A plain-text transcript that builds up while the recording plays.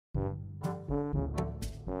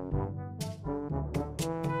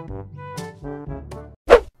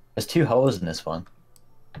There's 2 holes in this one.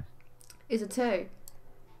 Is it 2?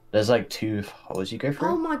 There's like 2 holes you go through.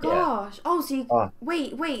 Oh my gosh! Yeah. Oh, so you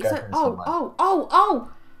wait. So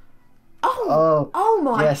oh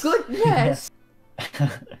my yes. goodness!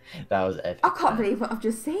 That was epic. I can't believe what I've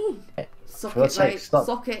just seen. Sock For it, sake, mate. stop.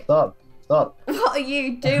 Sock it. Stop. What are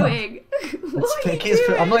you doing? What are you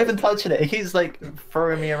doing? I'm not even touching it. It keeps like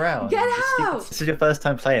throwing me around. Get out! This is your first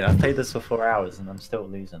time playing. I've played this for 4 hours and I'm still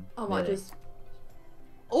losing. I might just.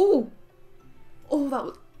 Oh, that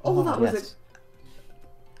was. That was yes.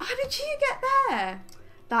 How did you get there?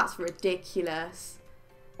 That's ridiculous.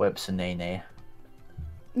 Whips and nay.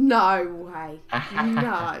 No way.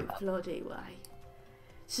 No bloody way.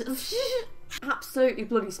 Absolutely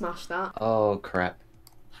bloody smashed that. Oh crap.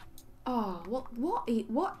 Oh, what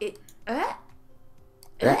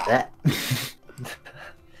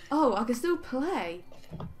Oh, I can still play.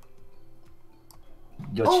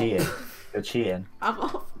 You're cheating. You're cheating. I'm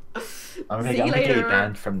off. I'm gonna get you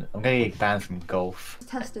banned from. I'm gonna get banned from golf.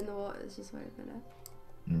 Just testing the waters, just wait a minute.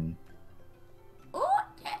 Mm. Oh,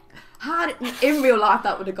 yeah. How in real life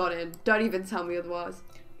that would have gone in? Don't even tell me otherwise.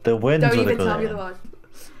 The wind. Don't even tell me otherwise.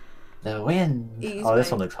 The wind. Easy, oh, this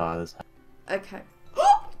mate. one looks hard. Okay.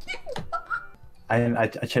 I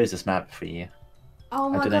chose this map for you. Oh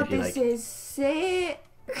my god, this is sick.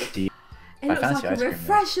 Do you... It looks like a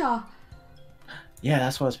refresher. Yeah,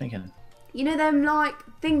 that's what I was thinking. You know them like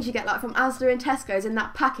things you get like from Asda and Tesco's in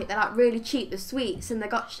that packet? They're like really cheap, the sweets, and they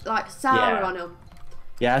got like sour on them.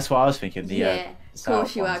 Yeah, that's what I was thinking. The, of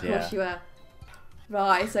course you were, of course you were.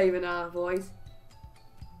 Right, it's over now, boys.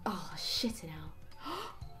 Oh, shit now.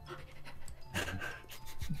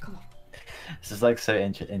 Come on. This is like so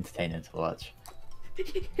entertaining to watch. No!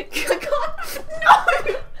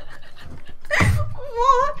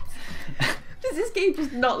 What? Does this game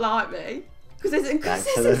just not like me? Because this is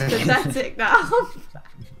pathetic now. I'm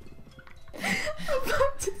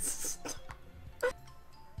about to stop.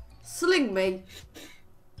 Sling me.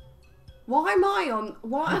 Why am I on?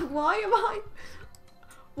 Why am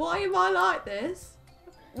I like this?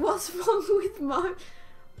 What's wrong with my?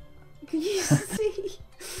 Can you see?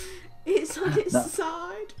 It's on its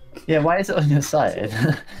side. Yeah, why is it on your side?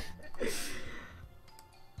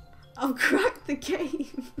 I've cracked the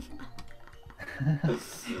game.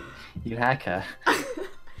 You hacker.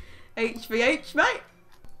 HVH, mate.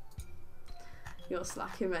 You're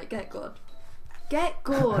slacking, mate. Get good. Get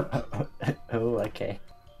good. Oh, okay.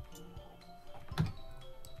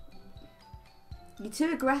 You're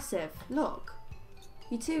too aggressive. Look.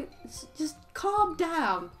 You're too... Just calm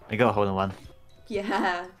down. I got a hole in one.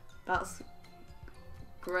 Yeah. That's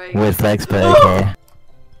great. With legs, but okay.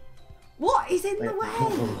 What is in the way?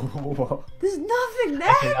 What? There's nothing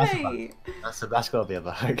there, mate. That's gotta be a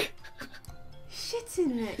bug. Shit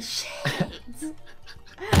in it. Shit. I'm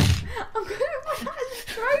gonna run out of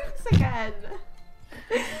strokes again.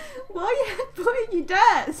 Why are you putting your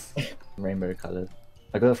desk? Rainbow coloured.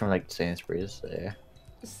 I got it from like Sainsbury's, so yeah.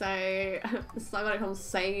 So I got it from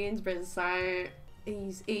Sainsbury's, so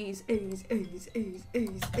ease.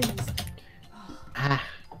 Ah,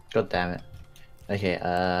 god damn it. Okay,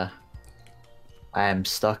 I am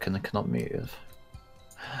stuck and I cannot move.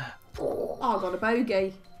 Oh, I got a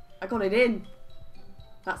bogey. I got it in.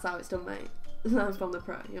 That's how it's done, mate. That's from the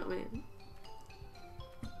pro, you know what I mean?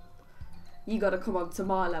 You gotta come on to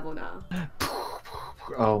my level now.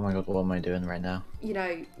 Oh my god, what am I doing right now? You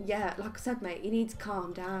know, yeah, like I said, mate, you need to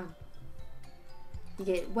calm down. You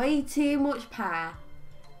get way too much power.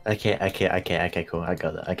 Okay, cool. I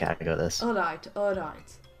got it. Okay, I got this. Alright.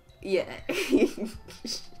 Yeah.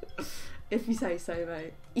 If you say so,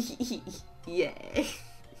 mate. Yeah.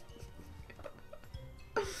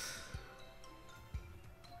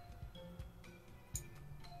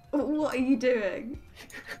 What are you doing?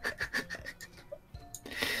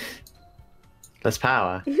 There's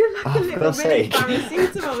power. You look like a little mini sake.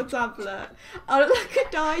 paracetamol tablet. I look like a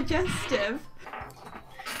digestive.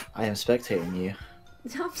 I am spectating you.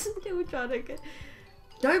 I'm still trying to get...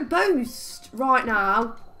 Don't boast right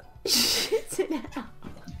now. Shit it out.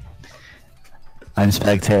 I'm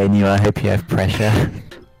spectating you. I hope you have pressure.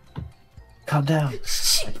 Calm down.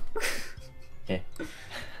 Okay.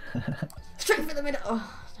 Straight for the middle. Oh,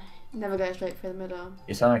 never go straight for the middle.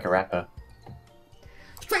 You sound like a rapper.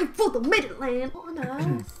 Straight for the middle, land. What on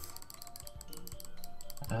earth?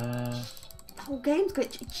 The whole game's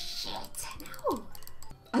glitchy. Shit, no.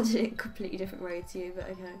 I did it a completely different way to you, but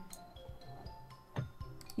okay.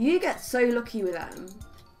 You get so lucky with them.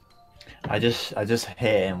 I just hit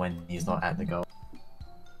him when he's not at the goal.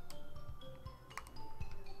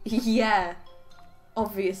 Yeah,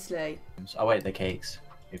 obviously. Oh wait, the cakes.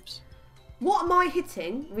 Oops. What am I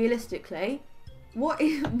hitting, realistically? What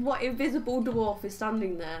invisible dwarf is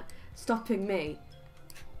standing there, stopping me?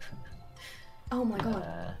 Oh my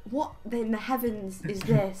god. What in the heavens is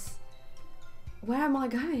this? Where am I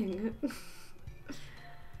going?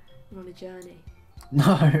 I'm on a journey.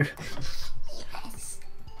 No. Yes.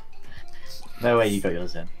 No way you got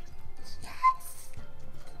yours in. Yes.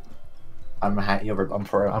 I'm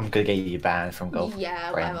gonna get you banned from golf.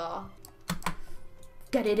 Yeah, Brain. whatever.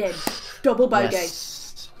 Get it in. Double bogey.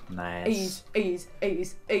 Yes. Nice. Ease.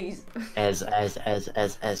 As.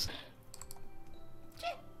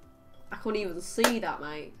 I can't even see that,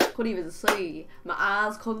 mate. I can't even see. My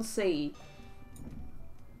eyes can't see.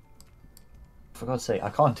 For God's sake, I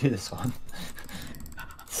can't do this one.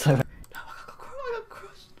 So. No, I got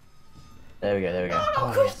crushed. There we go. No, I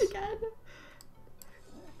got crushed again.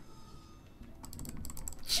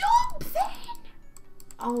 Jump then!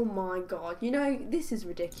 Oh my god, you know, this is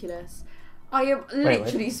ridiculous. I am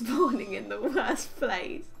literally spawning in the worst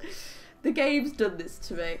place. The game's done this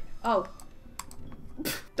to me. Oh.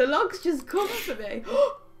 The logs just come for me.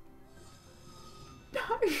 No.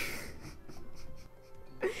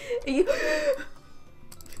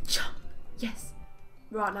 Jump. Yes.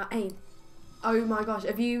 Right, now aim. Oh my gosh,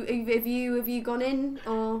 have you gone in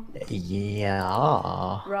or?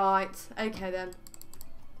 Yeah. Right. Okay then.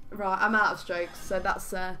 Right, I'm out of strokes, so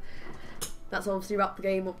that's obviously wrapped the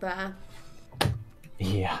game up there.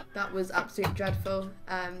 Yeah. That was absolutely dreadful.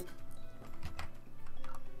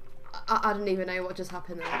 I don't even know what just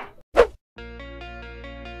happened there.